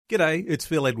G'day, it's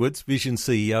Phil Edwards, Vision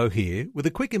CEO here, with a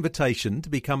quick invitation to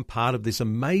become part of this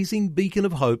amazing beacon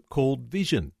of hope called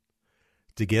Vision.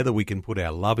 Together we can put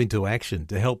our love into action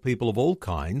to help people of all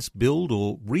kinds build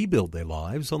or rebuild their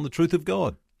lives on the truth of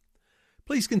God.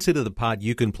 Please consider the part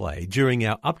you can play during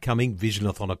our upcoming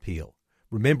Visionathon appeal,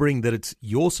 remembering that it's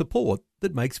your support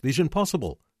that makes Vision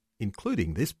possible,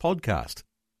 including this podcast.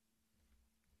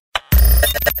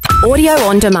 Audio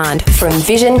on demand from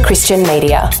Vision Christian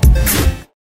Media.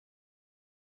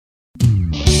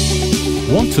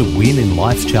 Want to win in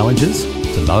life's challenges?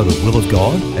 To know the will of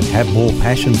God and have more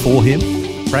passion for Him?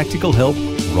 Practical help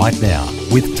right now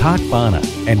with Tak Bhana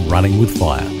and Running with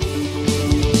Fire.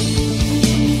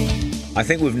 I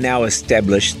think we've now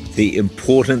established the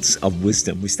importance of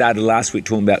wisdom. We started last week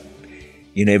talking about,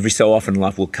 every so often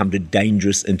life will come to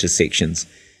dangerous intersections,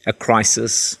 a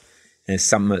crisis,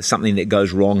 something that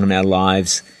goes wrong in our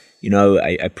lives,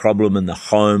 a problem in the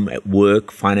home, at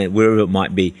work, finance, wherever it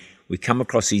might be. We come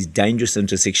across these dangerous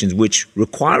intersections which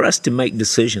require us to make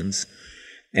decisions.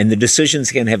 And the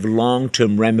decisions can have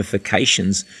long-term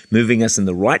ramifications, moving us in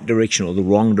the right direction or the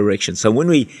wrong direction. So when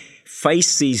we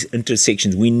face these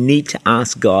intersections, we need to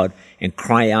ask God and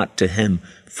cry out to Him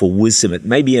for wisdom. It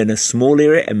may be in a small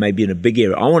area and maybe in a big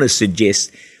area. I want to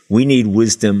suggest we need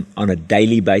wisdom on a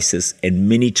daily basis and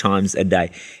many times a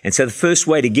day. And so the first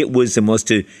way to get wisdom was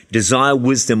to desire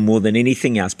wisdom more than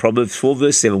anything else. Proverbs 4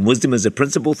 verse 7, wisdom is a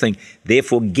principal thing.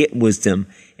 Therefore get wisdom,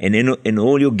 and in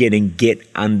all you're getting, get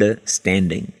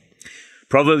understanding.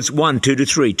 Proverbs 1,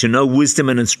 2-3, to know wisdom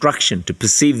and instruction, to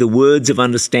perceive the words of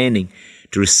understanding,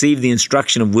 to receive the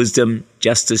instruction of wisdom,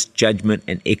 justice, judgment,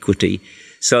 and equity.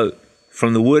 So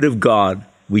from the Word of God,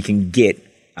 we can get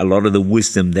a lot of the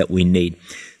wisdom that we need.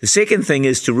 The second thing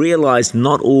is to realize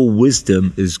not all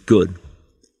wisdom is good.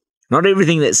 Not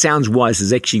everything that sounds wise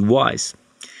is actually wise.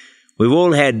 We've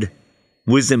all had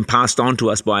wisdom passed on to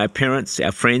us by our parents,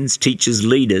 our friends, teachers,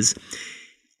 leaders,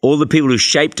 all the people who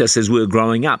shaped us as we were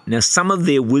growing up. Now, some of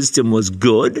their wisdom was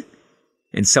good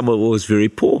and some of it was very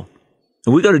poor.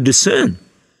 And we've got to discern,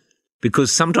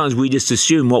 because sometimes we just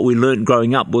assume what we learned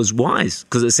growing up was wise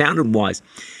because it sounded wise.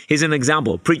 Here's an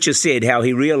example. A preacher said how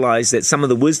he realized that some of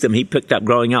the wisdom he picked up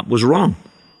growing up was wrong.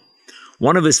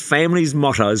 One of his family's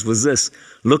mottos was this: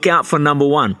 look out for number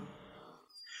one.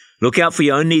 Look out for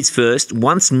your own needs first.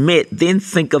 Once met, then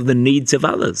think of the needs of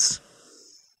others.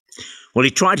 Well,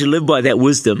 he tried to live by that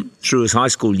wisdom through his high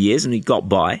school years and he got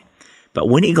by. But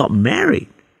when he got married,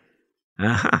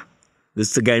 this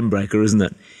is the game breaker, isn't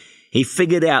it? He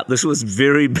figured out this was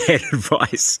very bad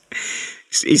advice.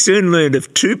 He soon learned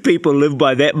if two people live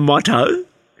by that motto,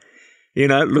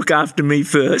 look after me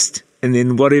first, and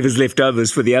then whatever's left over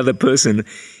is for the other person,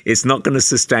 it's not going to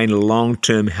sustain a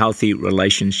long-term healthy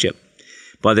relationship.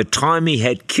 By the time he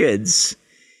had kids,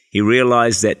 he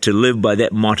realized that to live by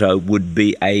that motto would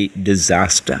be a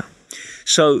disaster.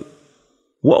 So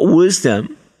what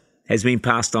wisdom has been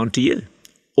passed on to you?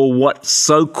 Or what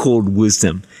so-called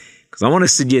wisdom? Because I want to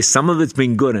suggest some of it's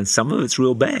been good and some of it's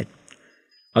real bad.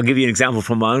 I'll give you an example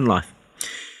from my own life.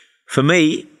 For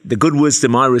me, the good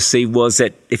wisdom I received was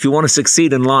that if you want to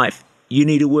succeed in life, you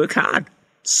need to work hard.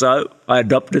 So I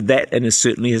adopted that, and it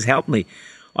certainly has helped me.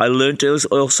 I learned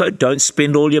also don't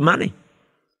spend all your money.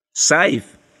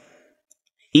 Save.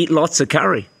 Eat lots of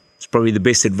curry. It's probably the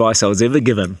best advice I was ever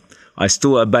given. I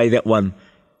still obey that one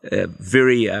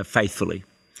very faithfully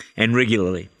and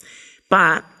regularly.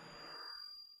 But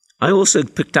I also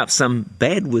picked up some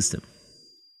bad wisdom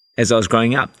as I was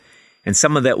growing up. And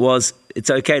some of that was, it's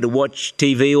okay to watch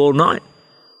TV all night.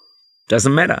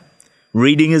 Doesn't matter.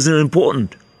 Reading isn't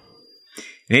important.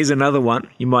 And here's another one.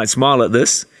 You might smile at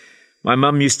this. My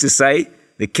mum used to say,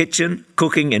 the kitchen,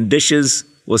 cooking and dishes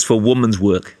was for women's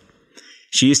work.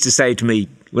 She used to say to me,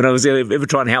 when I was ever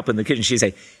trying to help in the kitchen, she'd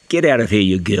say, get out of here,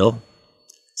 you girl.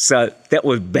 So that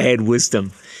was bad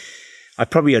wisdom. I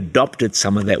probably adopted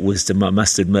some of that wisdom, I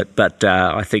must admit, but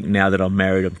I think now that I'm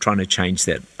married, I'm trying to change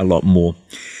that a lot more.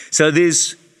 So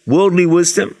there's worldly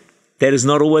wisdom that is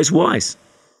not always wise.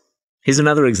 Here's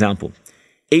another example.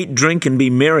 Eat, drink, and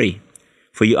be merry,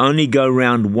 for you only go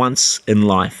round once in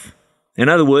life. In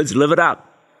other words, live it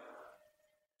up.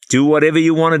 Do whatever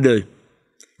you want to do,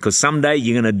 because someday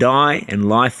you're going to die and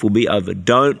life will be over.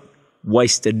 Don't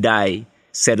waste a day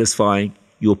satisfying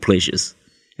your pleasures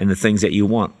and the things that you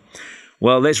want.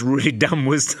 Well, that's really dumb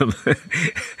wisdom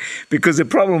because the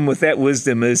problem with that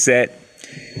wisdom is that,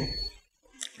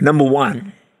 number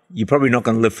one, you're probably not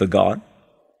going to live for God.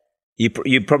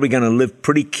 You're probably going to live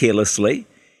pretty carelessly.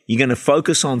 You're going to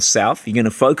focus on self. You're going to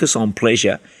focus on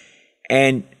pleasure.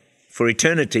 And for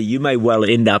eternity, you may well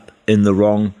end up in the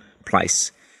wrong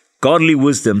place. Godly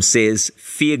wisdom says,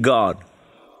 fear God.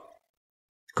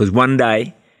 Because one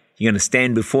day you're going to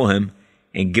stand before him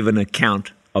and give an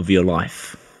account of your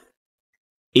life.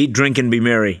 Eat, drink, and be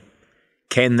merry.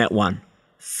 Can that one.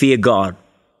 Fear God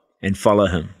and follow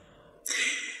him.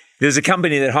 There's a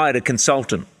company that hired a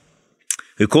consultant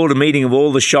who called a meeting of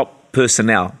all the shop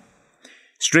personnel.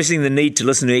 Stressing the need to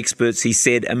listen to experts, he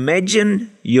said,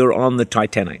 imagine you're on the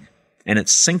Titanic and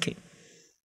it's sinking.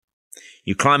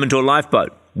 You climb into a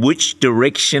lifeboat. Which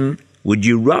direction would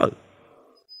you row?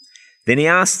 Then he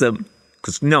asked them,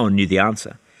 because no one knew the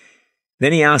answer,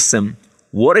 then he asked them,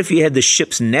 what if you had the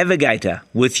ship's navigator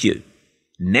with you?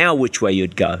 Now which way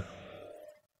you'd go?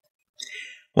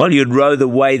 Well, you'd row the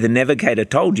way the navigator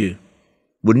told you,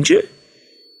 wouldn't you?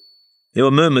 There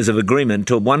were murmurs of agreement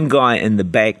until one guy in the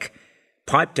back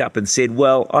piped up and said,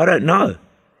 well, I don't know.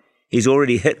 He's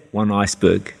already hit one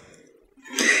iceberg.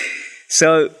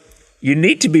 So you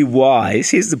need to be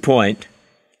wise, here's the point,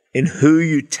 in who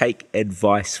you take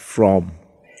advice from.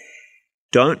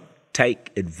 Don't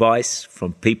take advice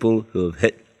from people who have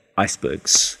hit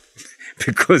icebergs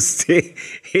because they're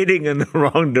heading in the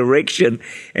wrong direction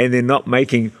and they're not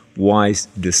making wise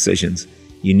decisions.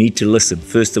 You need to listen,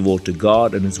 first of all, to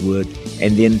God and his word,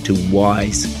 and then to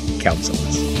wise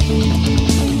counselors.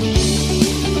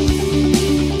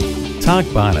 Tak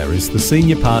Bhana is the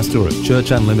Senior Pastor at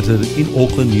Church Unlimited in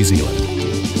Auckland, New Zealand.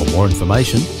 For more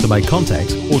information, to make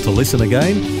contact or to listen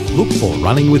again, look for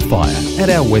Running with Fire at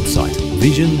our website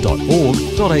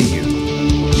vision.org.au.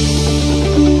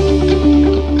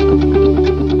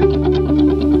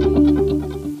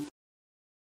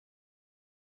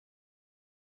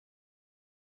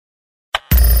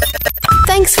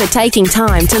 Thanks for taking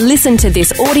time to listen to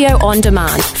this audio on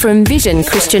demand from Vision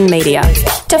Christian Media.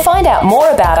 To find out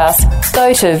more about us,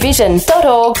 go to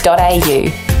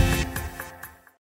vision.org.au.